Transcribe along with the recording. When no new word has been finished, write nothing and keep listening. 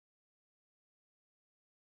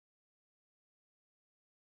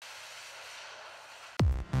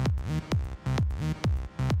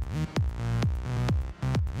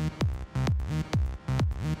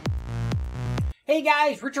Hey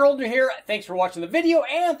guys, Richard Holden here. Thanks for watching the video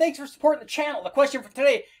and thanks for supporting the channel. The question for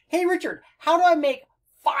today, hey Richard, how do I make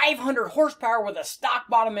 500 horsepower with a stock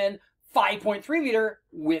bottom end 5.3 liter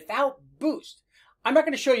without boost? I'm not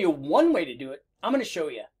going to show you one way to do it. I'm going to show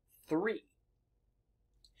you three.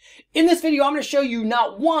 In this video, I'm going to show you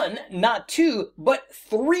not one, not two, but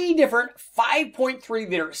three different 5.3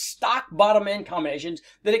 liter stock bottom end combinations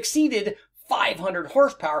that exceeded 500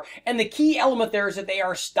 horsepower. And the key element there is that they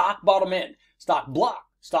are stock bottom end, stock block,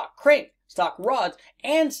 stock crank, stock rods,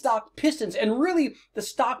 and stock pistons. And really, the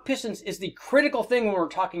stock pistons is the critical thing when we're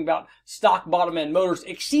talking about stock bottom end motors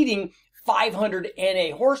exceeding 500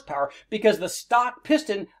 NA horsepower, because the stock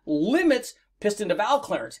piston limits piston to valve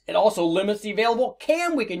clearance. It also limits the available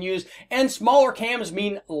cam we can use, and smaller cams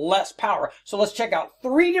mean less power. So let's check out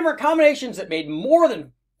three different combinations that made more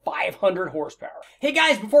than 500 horsepower. Hey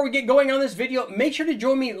guys, before we get going on this video, make sure to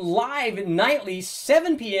join me live nightly,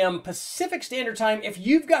 7 p.m. Pacific Standard Time. If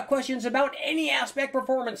you've got questions about any aspect,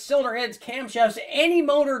 performance, cylinder heads, camshafts, any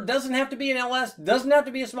motor, doesn't have to be an LS, doesn't have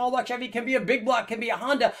to be a small block Chevy, can be a big block, can be a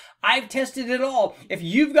Honda. I've tested it all. If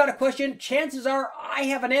you've got a question, chances are I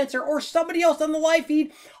have an answer, or somebody else on the live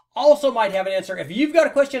feed also might have an answer. If you've got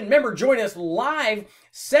a question, remember, join us live,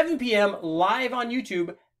 7 p.m. live on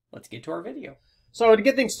YouTube. Let's get to our video. So to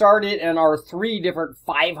get things started in our three different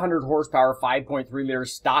 500 horsepower 5.3 liter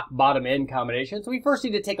stock bottom end combinations, we first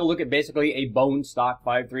need to take a look at basically a bone stock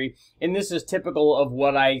 5.3. And this is typical of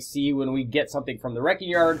what I see when we get something from the wrecking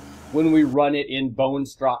yard when we run it in bone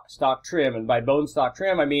stock trim. And by bone stock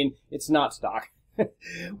trim, I mean it's not stock.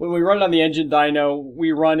 When we run it on the engine dyno,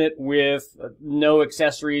 we run it with no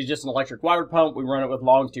accessories, just an electric water pump. We run it with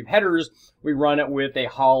long tube headers. We run it with a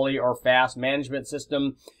Holley or fast management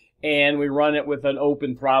system. And we run it with an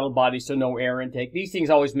open throttle body, so no air intake. These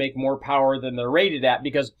things always make more power than they're rated at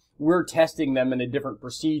because we're testing them in a different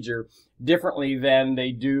procedure, differently than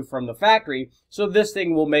they do from the factory. So this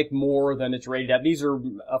thing will make more than it's rated at. These are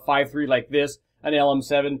a 5.3 like this, an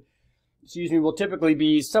LM7, will typically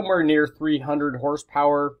be somewhere near 300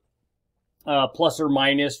 horsepower, plus or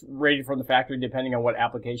minus, rated from the factory, depending on what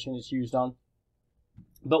application it's used on.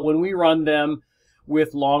 But when we run them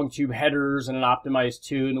with long tube headers and an optimized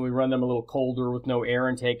tune, and we run them a little colder with no air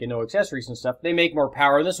intake and no accessories and stuff, they make more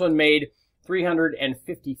power. This one made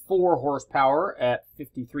 354 horsepower at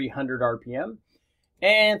 5,300 RPM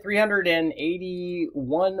and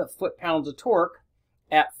 381 foot-pounds of torque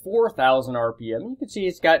at 4,000 RPM. You can see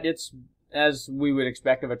it's as we would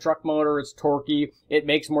expect of a truck motor. It's torquey. It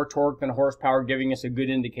makes more torque than horsepower, giving us a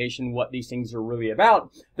good indication what these things are really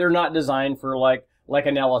about. They're not designed for like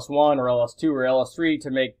an LS1 or LS2 or LS3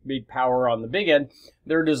 to make big power on the big end.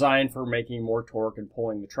 They're designed for making more torque and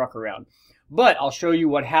pulling the truck around. But I'll show you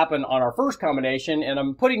what happened on our first combination, and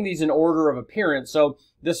I'm putting these in order of appearance. So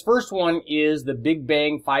this first one is the Big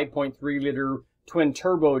Bang 5.3 liter twin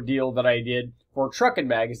turbo deal that I did for Truckin'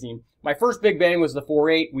 Magazine. My first Big Bang was the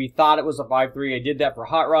 4.8. We thought it was a 5.3. I did that for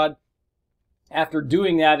Hot Rod. After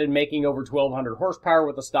doing that and making over 1,200 horsepower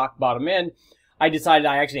with a stock bottom end, I decided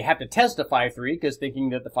I actually have to test a 5.3, because thinking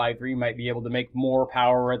that the 5.3 might be able to make more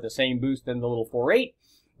power at the same boost than the little 4.8,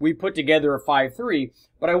 we put together a 5.3,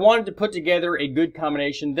 but I wanted to put together a good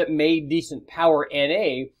combination that made decent power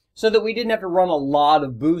NA so that we didn't have to run a lot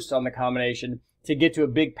of boost on the combination to get to a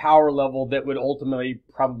big power level that would ultimately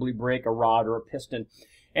probably break a rod or a piston.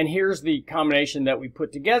 And here's the combination that we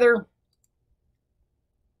put together.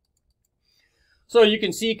 So you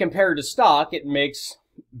can see, compared to stock, it makes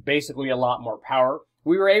basically a lot more power.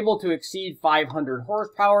 We were able to exceed 500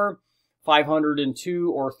 horsepower,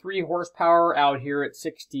 502 or 3 horsepower out here at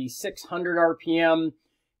 6,600 RPM.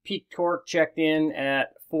 Peak torque checked in at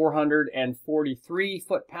 443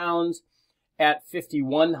 foot-pounds at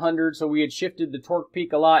 5,100. So we had shifted the torque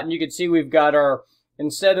peak a lot, and you can see we've got our,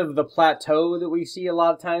 instead of the plateau that we see a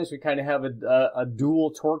lot of times, we kind of have a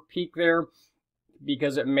dual torque peak there,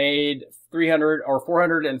 because it made 300 or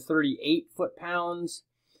 438 foot-pounds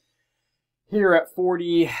here at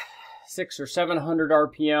 46 or 700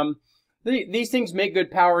 RPM. These things make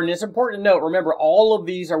good power, and it's important to note, remember, all of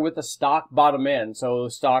these are with a stock bottom end. So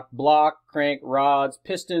stock block, crank, rods,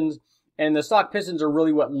 pistons, and the stock pistons are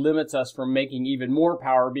really what limits us from making even more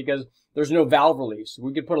power because there's no valve release.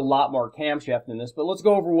 We could put a lot more camshaft in this, but let's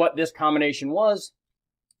go over what this combination was.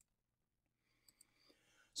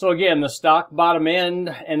 So again, the stock bottom end,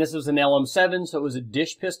 and this was an LM7, so it was a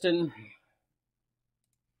dish piston.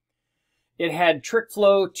 It had Trick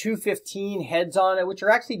Flow 215 heads on it, which are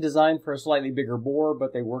actually designed for a slightly bigger bore,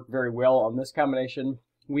 but they work very well on this combination.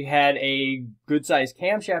 We had a good-sized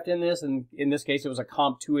camshaft in this, and in this case, it was a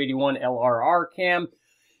Comp 281 LRR cam.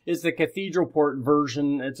 is the Cathedral Port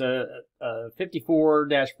version. It's a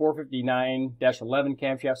 54-459-11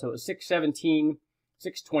 camshaft, so it's 617,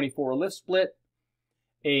 624 lift split,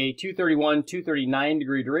 a 231, 239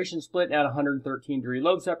 degree duration split at 113 degree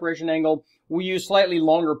lobe separation angle. We use slightly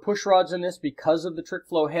longer push rods in this because of the trick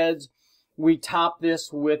flow heads. We top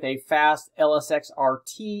this with a fast LSX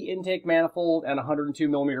RT intake manifold and 102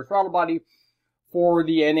 millimeter throttle body. For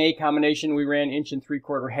the NA combination, we ran 1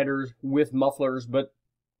 3/4 headers with mufflers, but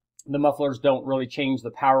the mufflers don't really change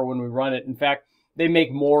the power when we run it. In fact, they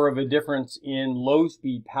make more of a difference in low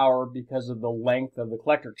speed power because of the length of the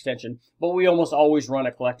collector extension. But we almost always run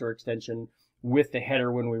a collector extension with the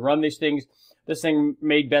header when we run these things. This thing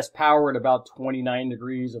made best power at about 29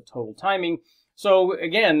 degrees of total timing. So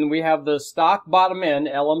again, we have the stock bottom end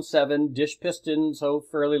LM7 dish piston, so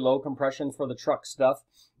fairly low compression for the truck stuff.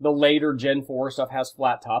 The later Gen 4 stuff has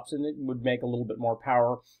flat tops, and it would make a little bit more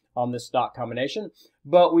power on this stock combination.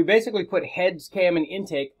 But we basically put heads, cam, and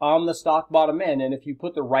intake on the stock bottom end, and if you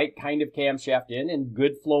put the right kind of camshaft in and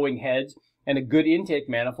good flowing heads and a good intake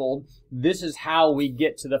manifold, this is how we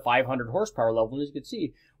get to the 500 horsepower level. And as you can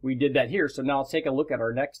see, we did that here. So now let's take a look at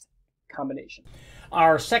our next combination.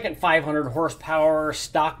 Our second 500 horsepower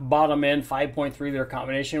stock bottom end 5.3 liter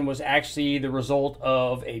combination was actually the result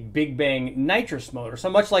of a Big Bang nitrous motor. So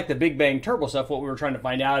much like the Big Bang turbo stuff, what we were trying to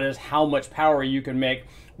find out is how much power you can make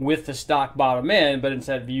with the stock bottom end, but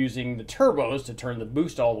instead of using the turbos to turn the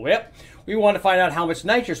boost all the way up, we want to find out how much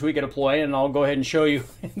nitrous we could deploy, and I'll go ahead and show you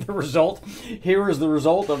the result. Here is the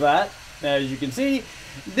result of that. As you can see,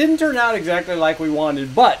 it didn't turn out exactly like we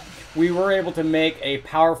wanted, but we were able to make a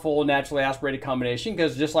powerful naturally aspirated combination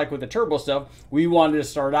because just like with the turbo stuff, we wanted to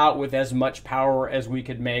start out with as much power as we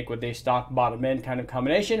could make with a stock bottom end kind of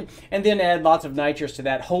combination and then add lots of nitrous to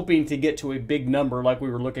that, hoping to get to a big number like we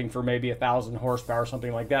were looking for maybe 1,000 horsepower,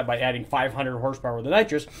 something like that, by adding 500 horsepower with the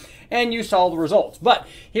nitrous, and you saw the results. But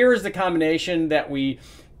here is the combination that we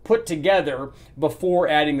put together before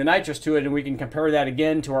adding the nitrous to it, and we can compare that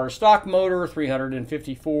again to our stock motor,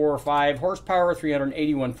 354.5 horsepower,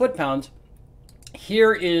 381 foot-pounds.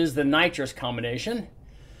 Here is the nitrous combination,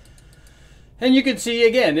 and you can see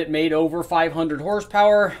again it made over 500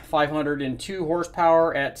 horsepower, 502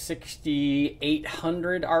 horsepower at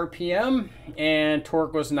 6,800 RPM, and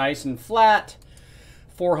torque was nice and flat.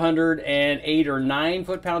 408 or 9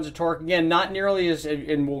 foot-pounds of torque. Again, not nearly as,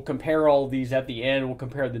 and we'll compare all of these at the end. We'll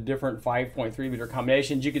compare the different 5.3 liter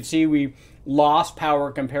combinations. You can see we lost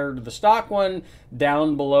power compared to the stock one,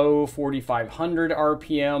 down below 4,500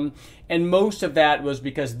 RPM. And most of that was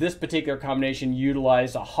because this particular combination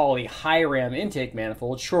utilized a Holley high ram intake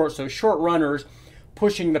manifold, so short runners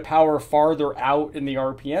pushing the power farther out in the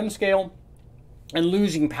RPM scale and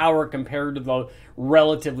losing power compared to the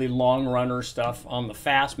relatively long runner stuff on the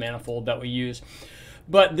fast manifold that we use.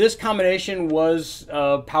 But this combination was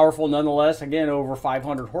powerful nonetheless, again over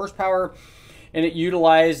 500 horsepower, and it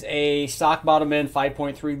utilized a stock bottom end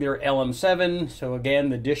 5.3 liter LM7. So again,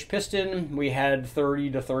 the dish piston, we had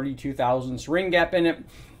 30 to 32 thousandths ring gap in it.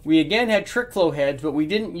 We again had trick flow heads, but we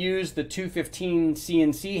didn't use the 215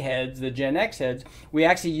 CNC heads, the Gen X heads. We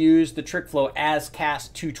actually used the trick flow as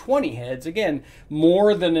cast 220 heads. Again,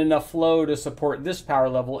 more than enough flow to support this power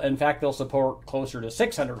level. In fact, they'll support closer to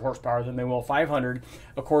 600 horsepower than they will 500,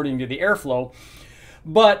 according to the airflow.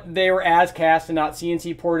 But they were as cast and not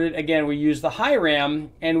CNC ported. Again, we used the high ram,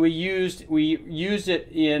 and we used it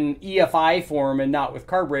in EFI form and not with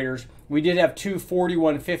carburetors. We did have two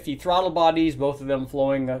 4150 throttle bodies, both of them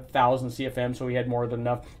flowing 1,000 CFM, so we had more than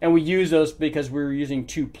enough. And we used those because we were using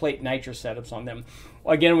 2 plate nitrous setups on them.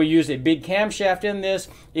 Again, we used a big camshaft in this.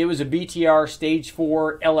 It was a BTR Stage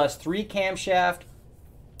 4 LS3 camshaft,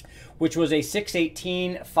 which was a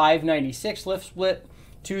 618 596 lift split,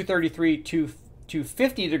 233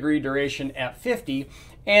 250 degree duration at 50,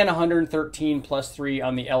 and 113 plus 3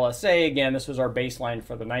 on the LSA. Again, this was our baseline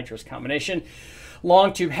for the nitrous combination.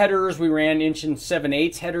 Long tube headers, we ran 1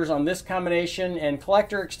 7/8 headers on this combination, and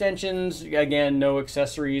collector extensions, again, no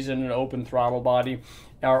accessories and an open throttle body.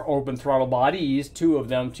 Our open throttle bodies, 2 of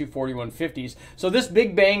them, 2 4150s. So this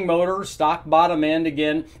Big Bang motor, stock bottom end,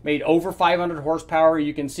 again, made over 500 horsepower.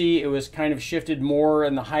 You can see it was kind of shifted more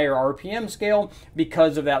in the higher RPM scale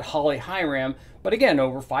because of that Holley high ram. But again,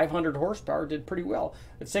 over 500 horsepower, did pretty well.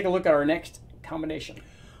 Let's take a look at our next combination.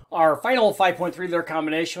 Our final 5.3 liter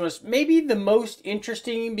combination was maybe the most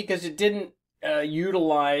interesting because it didn't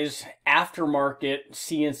utilize aftermarket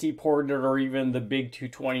CNC ported or even the big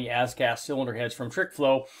 220 as-cast cylinder heads from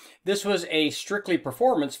TrickFlow. This was a strictly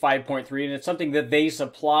performance 5.3, and it's something that they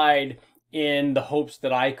supplied in the hopes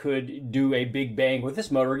that I could do a big bang with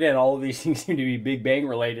this motor. Again, all of these things seem to be big bang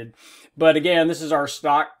related. But again, this is our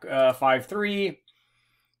stock 5.3,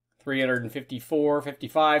 354,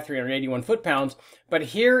 55, 381 foot-pounds. But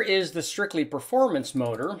here is the strictly performance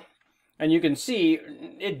motor. And you can see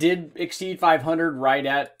it did exceed 500 right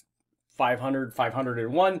at 500,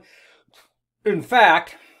 501. In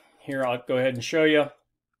fact, here I'll go ahead and show you.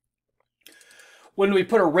 When we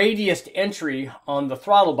put a radius entry on the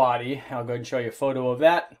throttle body, I'll go ahead and show you a photo of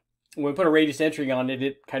that. When we put a radius entry on it,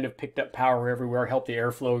 it kind of picked up power everywhere, helped the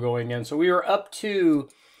airflow going in. So we were up to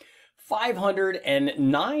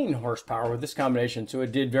 509 horsepower with this combination. So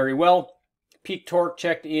it did very well. Peak torque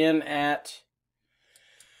checked in at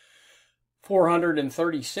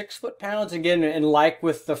 436 foot-pounds. Again, and like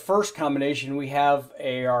with the first combination, we have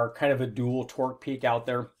our kind of a dual torque peak out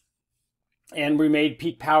there. And we made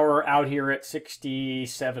peak power out here at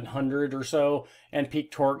 6,700 or so, and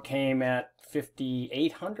peak torque came at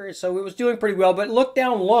 5,800. So it was doing pretty well, but look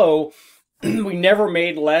down low, we never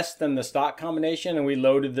made less than the stock combination, and we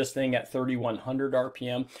loaded this thing at 3,100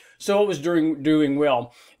 RPM. So it was doing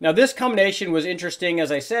well. Now this combination was interesting,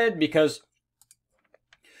 as I said, because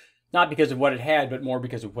not because of what it had, but more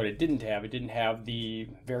because of what it didn't have. It didn't have the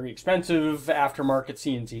very expensive aftermarket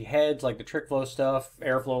CNC heads like the TrickFlow stuff.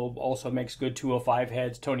 Airflow also makes good 205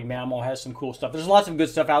 heads. Tony Mammal has some cool stuff. There's lots of good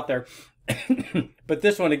stuff out there. But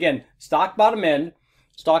this one, again, stock bottom end,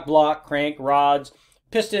 stock block, crank, rods,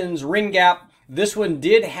 pistons, ring gap. This one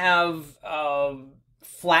did have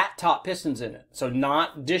flat top pistons in it. So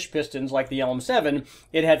not dish pistons like the LM7.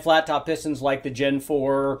 It had flat top pistons like the Gen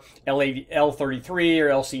 4 L33 or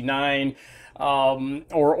LC9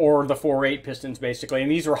 or the 4.8 pistons basically.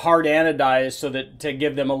 And these were hard anodized so that to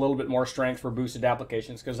give them a little bit more strength for boosted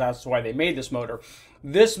applications, because that's why they made this motor.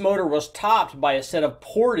 This motor was topped by a set of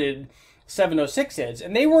ported 706 heads,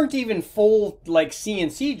 and they weren't even full like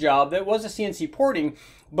CNC job. That was a CNC porting,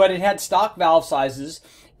 but it had stock valve sizes.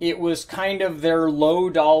 It was kind of their low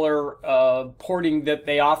dollar porting that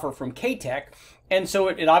they offer from K-Tech. And so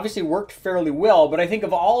it obviously worked fairly well. But I think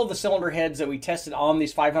of all of the cylinder heads that we tested on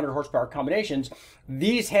these 500 horsepower combinations,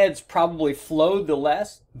 these heads probably flowed the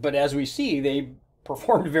less. But as we see, they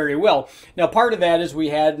performed very well. Now, part of that is we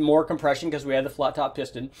had more compression because we had the flat top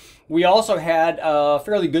piston. We also had a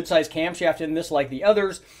fairly good sized camshaft in this like the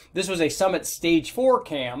others. This was a Summit Stage 4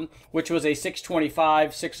 cam, which was a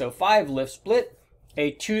 625, 605 lift split,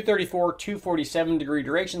 a 234, 247 degree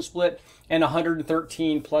duration split, and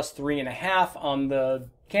 113 plus 3.5 on the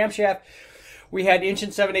camshaft. We had 1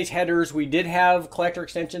 7/8 headers. We did have collector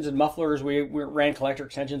extensions and mufflers. We ran collector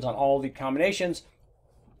extensions on all the combinations.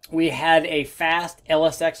 We had a fast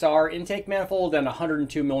LSXR intake manifold and a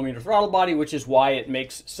 102 millimeter throttle body, which is why it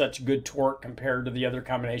makes such good torque compared to the other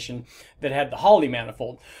combination that had the Holley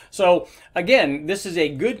manifold. So again, this is a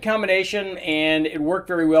good combination and it worked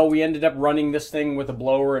very well. We ended up running this thing with a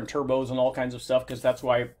blower and turbos and all kinds of stuff because that's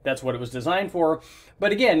what it was designed for.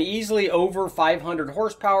 But again, easily over 500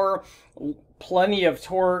 horsepower, plenty of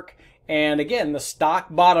torque. And again, the stock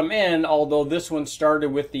bottom end, although this one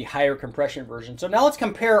started with the higher compression version. So now let's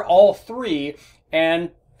compare all three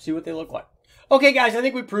and see what they look like. Okay, guys, I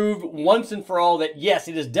think we proved once and for all that, yes,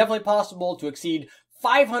 it is definitely possible to exceed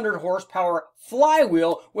 500 horsepower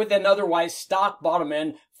flywheel with an otherwise stock bottom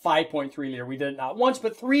end 5.3 liter. We did it not once,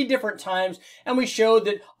 but 3 different times, and we showed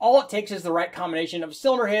that all it takes is the right combination of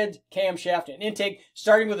cylinder heads, camshaft, and intake.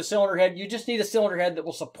 Starting with a cylinder head, you just need a cylinder head that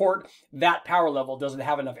will support that power level. Doesn't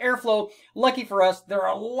have enough airflow. Lucky for us, there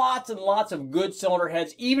are lots and lots of good cylinder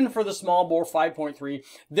heads, even for the small bore 5.3,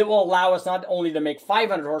 that will allow us not only to make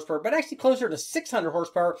 500 horsepower, but actually closer to 600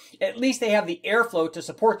 horsepower. At least they have the airflow to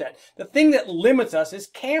support that. The thing that limits us is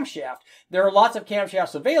camshaft. There are lots of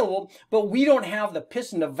camshafts available, but we don't have the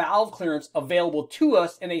piston to valve clearance available to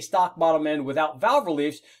us in a stock bottom end without valve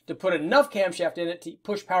reliefs to put enough camshaft in it to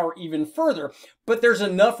push power even further. But there's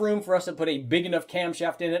enough room for us to put a big enough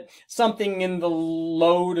camshaft in it, something in the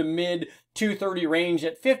low to mid 230 range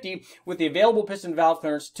at 50 with the available piston valve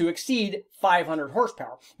clearance to exceed 500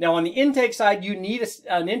 horsepower. Now on the intake side, you need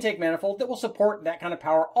an intake manifold that will support that kind of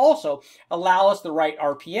power, also allow us the right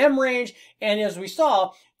RPM range, and as we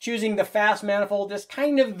saw, choosing the fast manifold is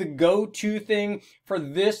kind of the go-to thing for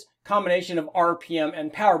this combination of RPM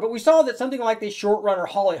and power. But we saw that something like the short run or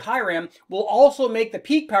Holley high ram will also make the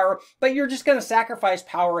peak power, but you're just going to sacrifice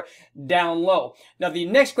power down low. Now the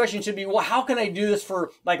next question should be, well, how can I do this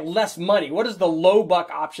for like less money? What is the low buck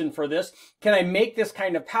option for this? Can I make this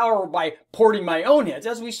kind of power by porting my own heads?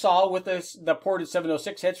 As we saw with the ported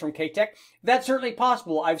 706 heads from K-Tech, that's certainly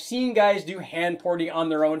possible. I've seen guys do hand porting on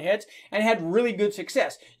their own heads and had really good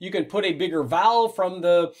success. You can put a bigger valve from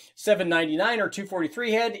the 799 or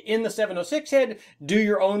 243 head in the 706 head, do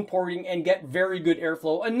your own porting, and get very good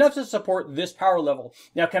airflow, enough to support this power level.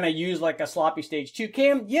 Now, can I use like a sloppy stage 2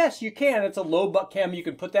 cam? Yes, you can. It's a low buck cam. You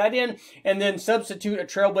can put that in and then substitute a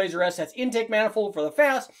Trailblazer S that's intake manifold for the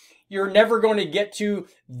fast. You're never going to get to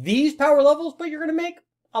these power levels, but you're going to make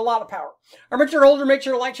a lot of power. Armature holder, make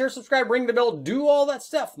sure to like, share, subscribe, ring the bell, do all that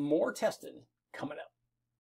stuff. More testing coming up.